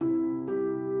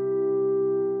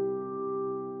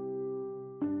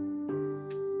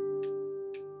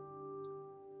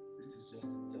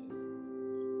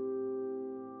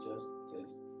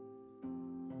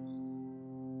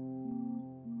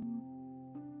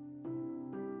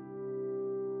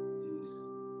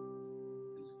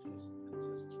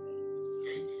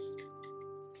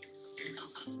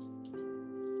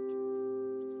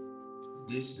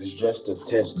This is just a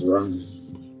test run.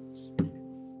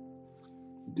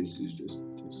 This is just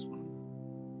a test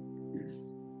run.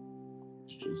 Yes.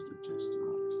 It's just a test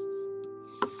run.